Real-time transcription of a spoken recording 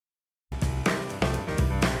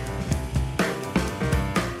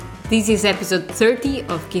This is episode 30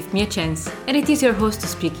 of Give Me a Chance, and it is your host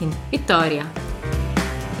speaking, Vittoria.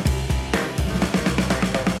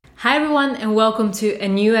 Hi everyone, and welcome to a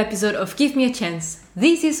new episode of Give Me a Chance.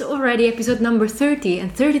 This is already episode number 30,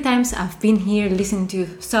 and 30 times I've been here listening to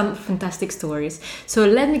some fantastic stories. So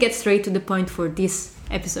let me get straight to the point for this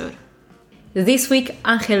episode. This week,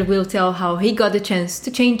 Angel will tell how he got the chance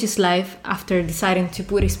to change his life after deciding to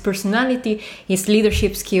put his personality, his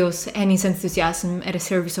leadership skills, and his enthusiasm at the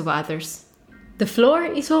service of others. The floor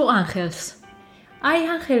is all Angel's. Hi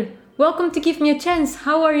Angel, welcome to Give Me a Chance.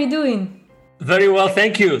 How are you doing? Very well,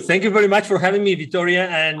 thank you. Thank you very much for having me, Vittoria,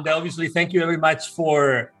 and obviously thank you very much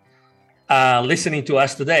for listening to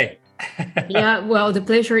us today. Yeah, well, the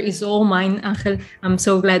pleasure is all mine, Angel. I'm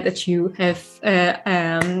so glad that you have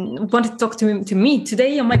wanted to talk to me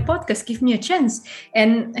today on my podcast, Give Me a Chance.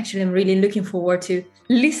 And actually, I'm really looking forward to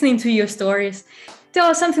listening to your stories. Tell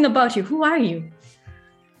us something about you. Who are you?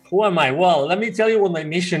 Who am I? Well, let me tell you what my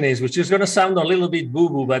mission is, which is going to sound a little bit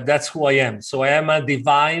boo-boo, but that's who I am. So I am a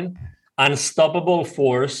divine, unstoppable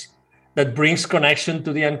force that brings connection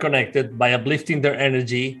to the unconnected by uplifting their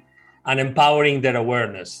energy and empowering their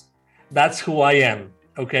awareness. That's who I am.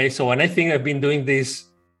 Okay. So, and I think I've been doing this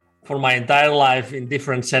for my entire life in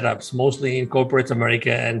different setups, mostly in corporate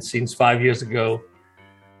America, and since 5 years ago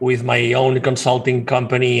with my own consulting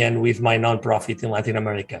company and with my nonprofit in Latin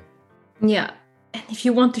America. Yeah. And if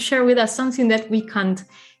you want to share with us something that we can't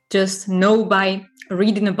just know by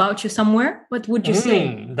reading about you somewhere, what would you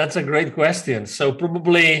say? That's a great question. So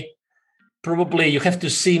probably you have to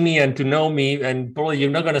see me and to know me, and probably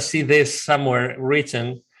you're not going to see this somewhere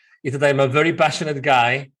written. Is that I'm a very passionate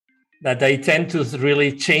guy, that I tend to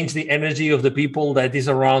really change the energy of the people that is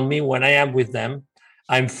around me when I am with them.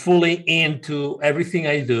 I'm fully into everything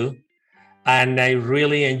I do, and I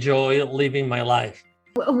really enjoy living my life.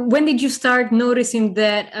 When did you start noticing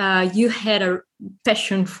that you had a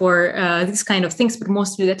passion for these kind of things, but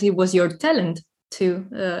mostly that it was your talent too?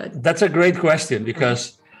 That's a great question,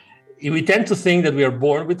 because we tend to think that we are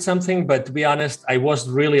born with something, but to be honest, I was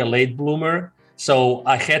really a late bloomer. So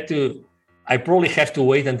I probably have to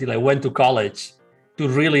wait until I went to college to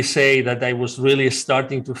really say that I was really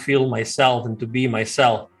starting to feel myself and to be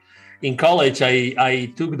myself. In college,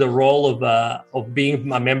 I took the role of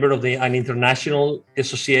being a member of an international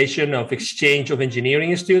association of exchange of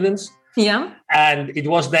engineering students. Yeah. And it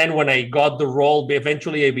was then when I got the role,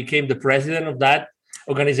 eventually I became the president of that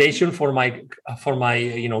organization for my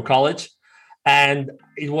college. And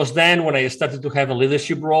it was then when I started to have a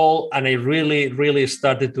leadership role, and I really, really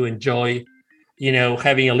started to enjoy,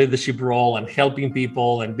 having a leadership role and helping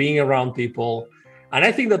people and being around people. And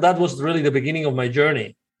I think that was really the beginning of my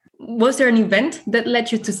journey. Was there an event that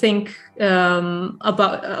led you to think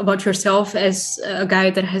about yourself as a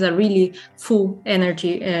guy that has a really full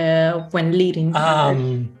energy when leading?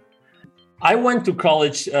 I went to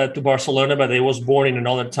college to Barcelona, but I was born in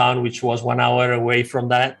another town, which was 1 hour away from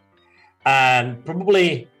that. And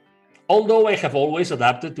probably, although I have always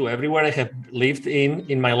adapted to everywhere I have lived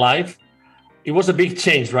in my life, it was a big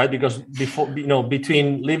change, right? Because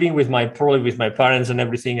between living with my parents and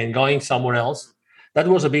everything and going somewhere else, that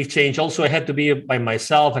was a big change. Also, I had to be by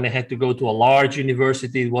myself, and I had to go to a large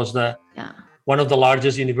university. It was one of the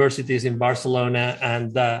largest universities in Barcelona.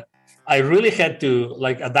 And I really had to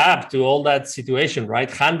adapt to all that situation,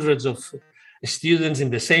 right? Hundreds of students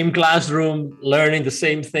in the same classroom, learning the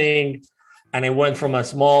same thing. And I went from a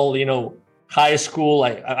small, high school.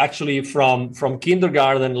 I actually from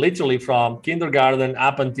kindergarten, literally from kindergarten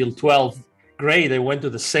up until 12th grade, I went to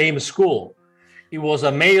the same school. It was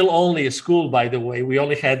a male-only school, by the way. We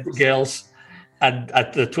only had girls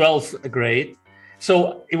at the 12th grade.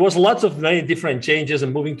 So it was lots of many different changes,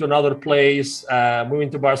 and moving to another place, moving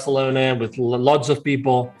to Barcelona with lots of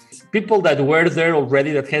people that were there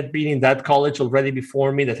already, that had been in that college already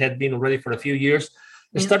before me, that had been already for a few years,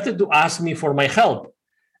 started to ask me for my help.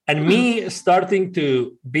 And me starting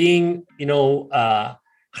to being,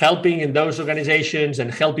 helping in those organizations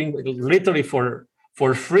and helping literally for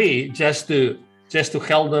free, just to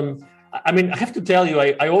help them. I mean, I have to tell you,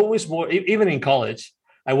 I always even in college,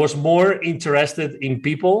 I was more interested in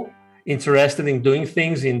people, interested in doing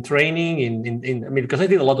things, in training, because I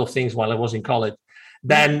did a lot of things while I was in college,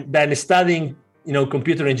 than studying,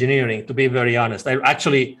 computer engineering, to be very honest.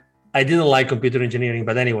 I didn't like computer engineering,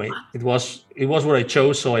 but anyway, it was what I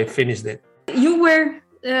chose, so I finished it. You were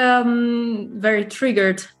very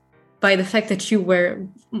triggered by the fact that you were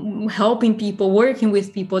helping people, working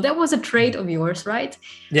with people. That was a trait of yours, right?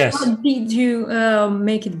 Yes. How did you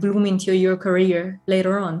make it bloom into your career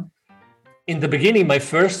later on? in the beginning, my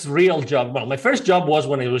first real job, well, my first job was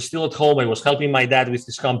when I was still at home. I was helping my dad with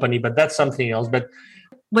his company, but that's something else. But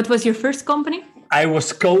what was your first company? I was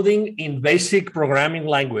coding in basic programming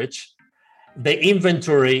language the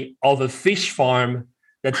inventory of a fish farm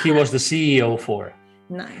that he was the CEO for.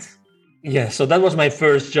 Nice. Yeah, so that was my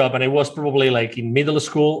first job, and I was probably like in middle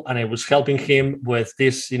school, and I was helping him with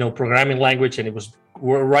this, programming language, and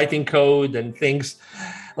we're writing code and things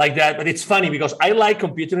like that. But it's funny because I like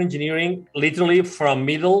computer engineering literally from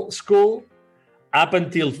middle school up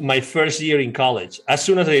until my first year in college. As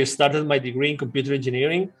soon as I started my degree in computer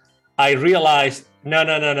engineering, I realized, no,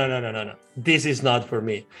 this is not for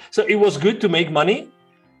me. So it was good to make money,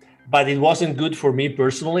 but it wasn't good for me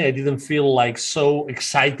personally. I didn't feel like so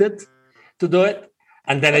excited to do it.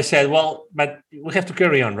 And then I said, well, but we have to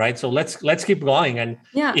carry on, right? So let's keep going. And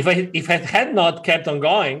if I had not kept on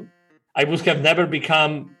going, I would have never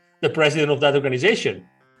become the president of that organization.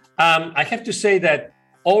 I have to say that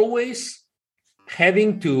always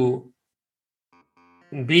having to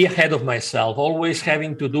be ahead of myself, always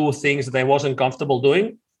having to do things that I wasn't comfortable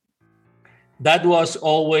doing, that was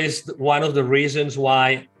always one of the reasons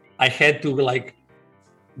why I had to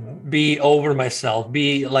be over myself,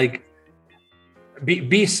 be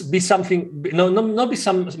something, not be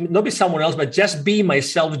someone else, but just be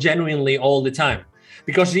myself genuinely all the time.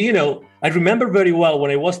 Because, I remember very well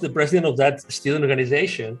when I was the president of that student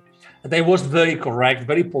organization, that I was very correct,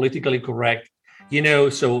 very politically correct,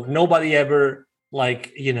 so nobody ever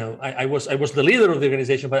I was the leader of the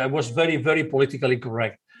organization, but I was very, very politically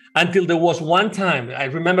correct until there was one time. I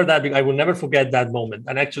remember that I will never forget that moment.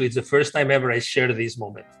 And actually it's the first time ever I shared this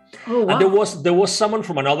moment. Oh, wow. And there was someone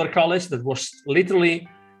from another college that was literally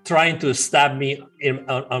trying to stab me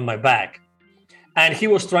on my back. And he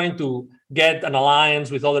was trying to get an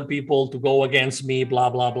alliance with other people to go against me, blah,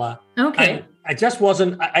 blah, blah. Okay. And I just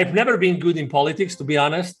wasn't, I've never been good in politics, to be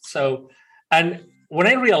honest. So, and when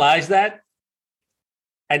I realized that,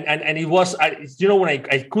 and it was, when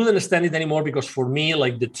I couldn't stand it anymore, because for me,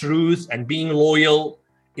 the truth and being loyal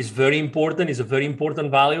is very important, is a very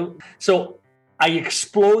important value. So I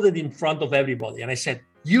exploded in front of everybody. And I said,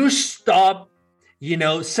 you stop,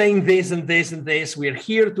 saying this and this and this. We're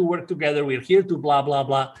here to work together. We're here to blah, blah,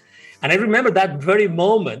 blah. And I remember that very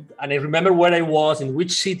moment. And I remember where I was, in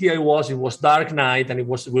which city I was. It was dark night, and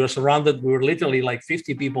we were surrounded. We were literally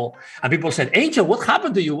 50 people. And people said, Angel, what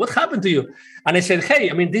happened to you? What happened to you? And I said, hey,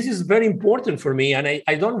 this is very important for me. And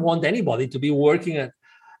I don't want anybody to be working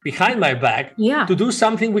behind my back to do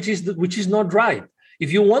something which is not right.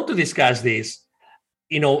 If you want to discuss this,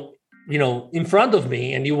 in front of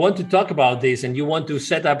me, and you want to talk about this, and you want to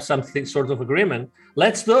set up something sort of agreement,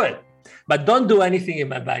 let's do it. But don't do anything in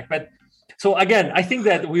my back. But so again, I think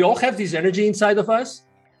that we all have this energy inside of us,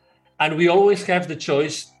 and we always have the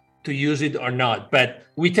choice to use it or not. But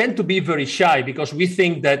we tend to be very shy because we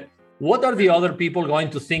think that what are the other people going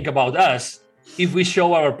to think about us if we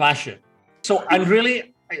show our passion? So I'm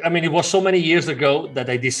really, it was so many years ago that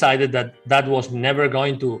I decided that was never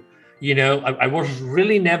going to, I was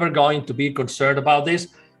really never going to be concerned about this.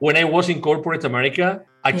 When I was in corporate America,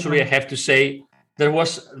 actually, I have to say,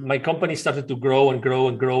 my company started to grow and grow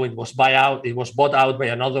and grow. It was bought out by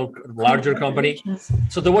another larger company.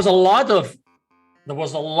 So there was a lot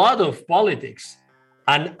of politics,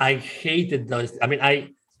 and I hated those.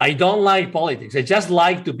 I don't like politics. I just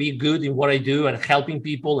like to be good in what I do and helping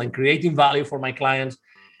people and creating value for my clients.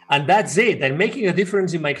 And that's it. And making a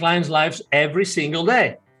difference in my clients' lives every single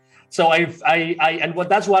day. So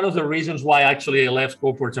that's one of the reasons why actually I left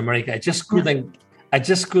corporate America. I just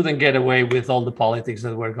couldn't get away with all the politics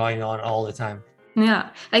that were going on all the time.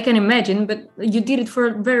 Yeah, I can imagine, but you did it for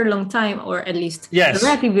a very long time, or at least a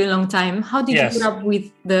relatively long time. How did you put up with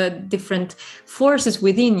the different forces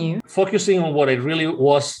within you? Focusing on what I really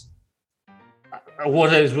was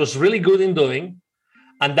really good in doing,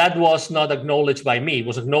 and that was not acknowledged by me. It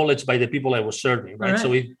was acknowledged by the people I was serving, right?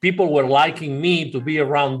 So if people were liking me, to be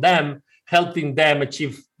around them, helping them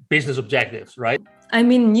achieve business objectives, right?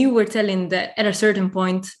 You were telling that at a certain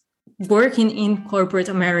point, working in corporate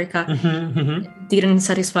America didn't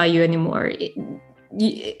satisfy you anymore.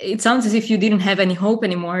 It sounds as if you didn't have any hope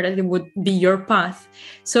anymore that it would be your path.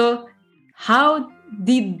 So how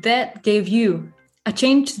did that give you a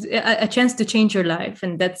chance to change your life?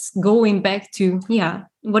 And that's going back to,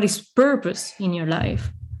 what is purpose in your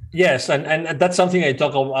life? Yes, and that's something I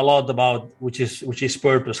talk a lot about, which is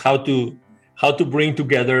purpose, how to bring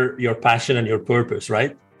together your passion and your purpose,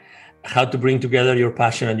 right? How to bring together your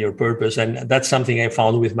passion and your purpose. And that's something I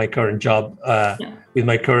found with my current job, with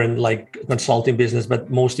my current consulting business, but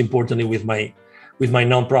most importantly with my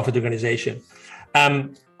nonprofit organization.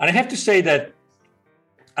 And I have to say that,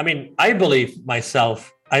 I mean, I believe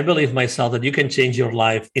myself that you can change your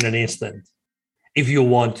life in an instant if you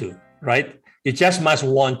want to, right? You just must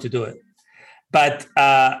want to do it. But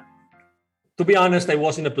to be honest, I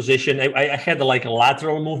was in a position, I had like a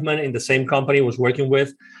lateral movement in the same company I was working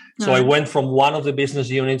with. So I went from one of the business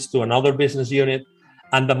units to another business unit,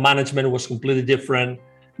 and the management was completely different.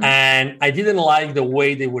 And I didn't like the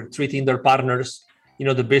way they were treating their partners,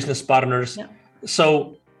 the business partners. Yeah.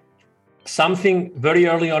 So something very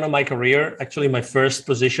early on in my career, actually my first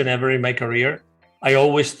position ever in my career, I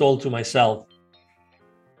always told to myself,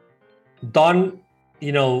 don't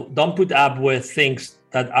put up with things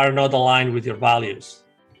that are not aligned with your values.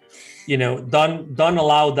 Don't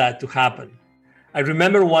allow that to happen. I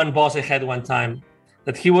remember one boss I had one time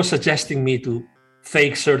that he was suggesting me to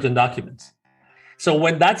fake certain documents. So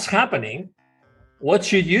when that's happening, what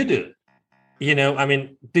should you do?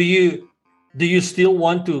 Do you still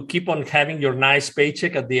want to keep on having your nice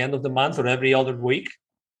paycheck at the end of the month or every other week,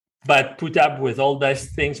 but put up with all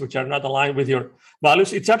these things which are not aligned with your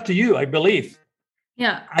values? It's up to you, I believe.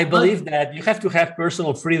 Yeah. I believe that you have to have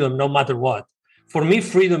personal freedom no matter what. For me,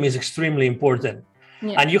 freedom is extremely important.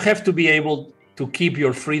 Yeah. And you have to be able to keep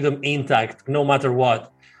your freedom intact no matter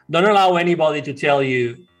what. Don't allow anybody to tell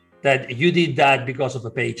you that you did that because of a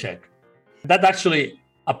paycheck. That actually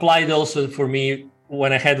applied also for me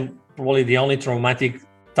when I had probably the only traumatic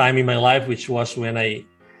time in my life, which was when I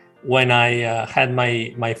had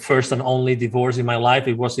my first and only divorce in my life.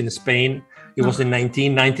 It was in Spain. It was in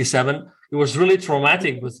 1997. It was really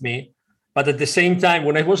traumatic with me. But at the same time,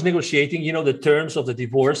 when I was negotiating, the terms of the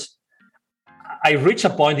divorce, I reached a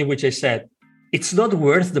point in which I said, it's not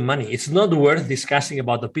worth the money. It's not worth discussing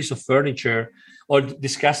about a piece of furniture or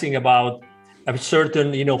discussing about a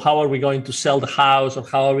certain, how are we going to sell the house or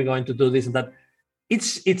how are we going to do this and that.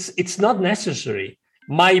 It's not necessary.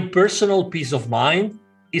 My personal peace of mind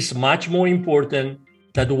is much more important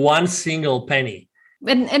than one single penny.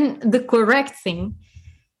 And the correct thing,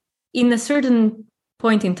 in a certain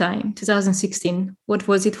point in time, 2016, what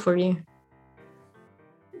was it for you?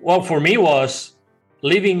 Well, for me was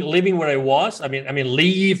living where I was. I mean,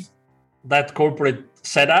 leave that corporate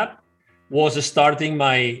setup, was starting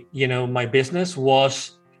my business,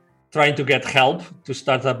 was trying to get help to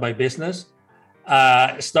start up my business,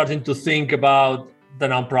 starting to think about the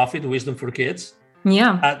nonprofit Wisdom for Kids.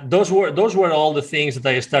 Yeah. Those were all the things that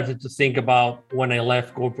I started to think about when I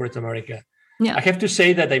left corporate America. Yeah. I have to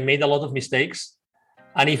say that I made a lot of mistakes.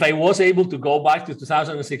 And if I was able to go back to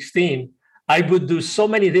 2016, I would do so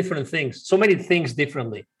many things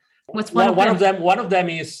differently. What's one of them? One of them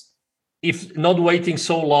is, if not waiting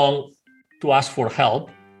so long to ask for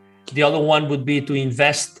help. The other one would be to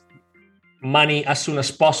invest money as soon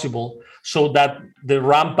as possible so that the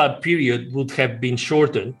ramp up period would have been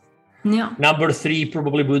shortened. Yeah. Number 3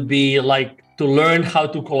 probably would be like to learn how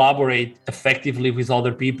to collaborate effectively with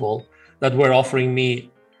other people that were offering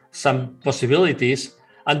me some possibilities.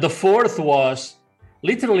 And the 4th was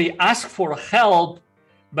literally ask for help,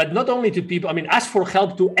 but not only to people, ask for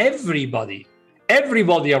help to everybody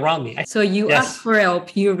around me. So you asked for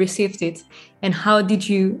help, you received it. And how did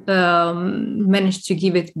you manage to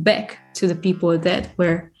give it back to the people that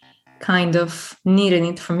were kind of needing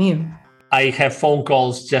it from you? I have phone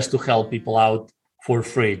calls just to help people out for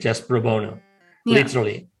free, just pro bono,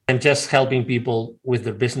 literally. And just helping people with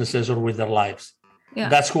their businesses or with their lives. Yeah.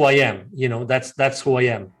 That's who I am. That's who I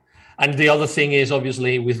am. And the other thing is,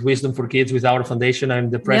 obviously, with Wisdom for Kids, with our foundation, I'm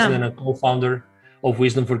the president and co-founder of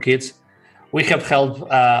Wisdom for Kids. We have helped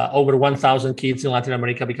over 1,000 kids in Latin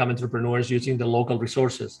America become entrepreneurs using the local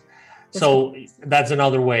resources. That's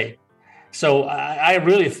another way. So I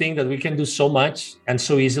really think that we can do so much and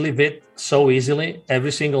so easily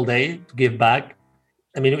every single day to give back.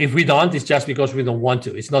 If we don't, it's just because we don't want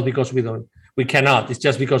to. It's not because we cannot. It's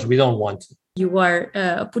just because we don't want to. You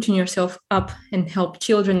are putting yourself up and help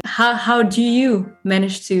children. How do you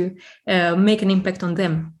manage to make an impact on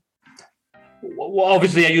them? Well,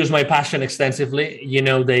 obviously, I use my passion extensively.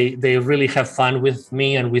 They really have fun with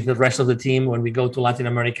me and with the rest of the team when we go to Latin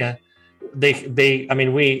America. We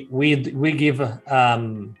give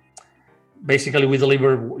basically we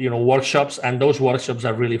deliver workshops, and those workshops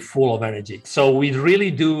are really full of energy. So we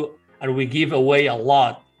really do, and we give away a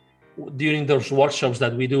lot during those workshops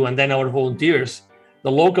that we do. And then our volunteers,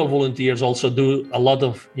 the local volunteers, also do a lot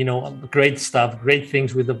of great stuff, great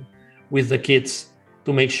things with the kids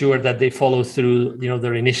to make sure that they follow through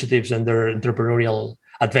their initiatives and their entrepreneurial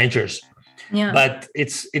adventures. Yeah. But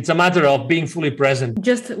it's a matter of being fully present.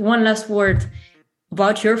 Just one last word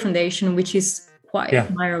about your foundation, which is quite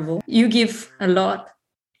admirable. You give a lot,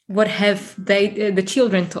 What have the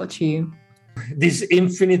children taught you? This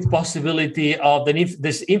infinite possibility of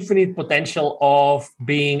this infinite potential of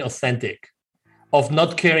being authentic, of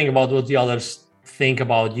not caring about what the others think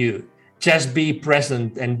about you. Just be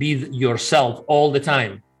present and be yourself all the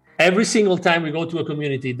time. Every single time we go to a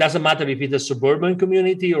community, it doesn't matter if it's a suburban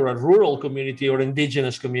community or a rural community or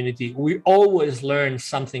indigenous community, we always learn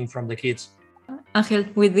something from the kids. Angel,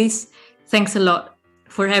 with this, thanks a lot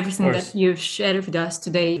for everything that you've shared with us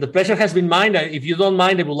today. The pleasure has been mine. If you don't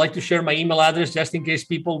mind, I would like to share my email address just in case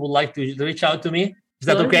people would like to reach out to me. Is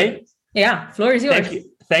that okay? Yeah, floor is yours.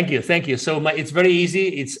 Thank you. So it's very easy.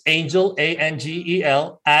 It's Angel,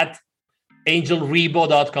 ANGEL, at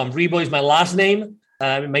angelrebo.com. Rebo is my last name.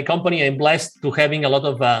 My company, I'm blessed to having a lot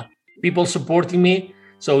of people supporting me.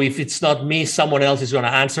 So if it's not me, someone else is going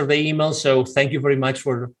to answer the email. So thank you very much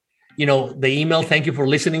for, the email. Thank you for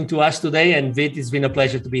listening to us today. And Vit, it's been a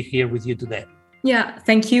pleasure to be here with you today. Yeah,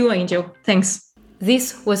 thank you, Angel. Thanks.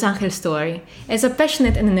 This was Angel's story. As a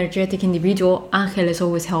passionate and energetic individual, Angel has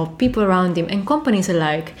always helped people around him and companies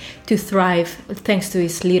alike to thrive thanks to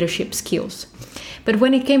his leadership skills. But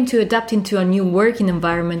when it came to adapting to a new working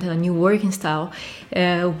environment and a new working style,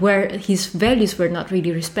 where his values were not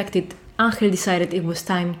really respected, Angel decided it was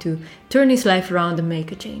time to turn his life around and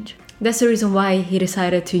make a change. That's the reason why he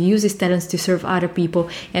decided to use his talents to serve other people,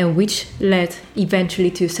 and which led eventually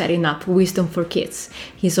to setting up Wisdom for Kids,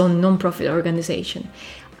 his own non-profit organization.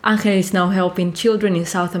 Angel is now helping children in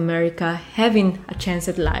South America having a chance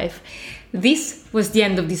at life. This was the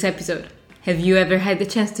end of this episode. Have you ever had the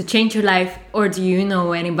chance to change your life, or do you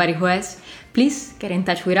know anybody who has? Please get in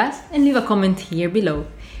touch with us and leave a comment here below.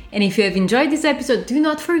 And if you have enjoyed this episode, do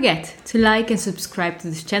not forget to like and subscribe to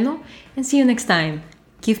this channel, and see you next time.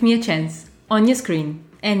 Give me a chance, on your screen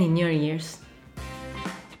and in your ears.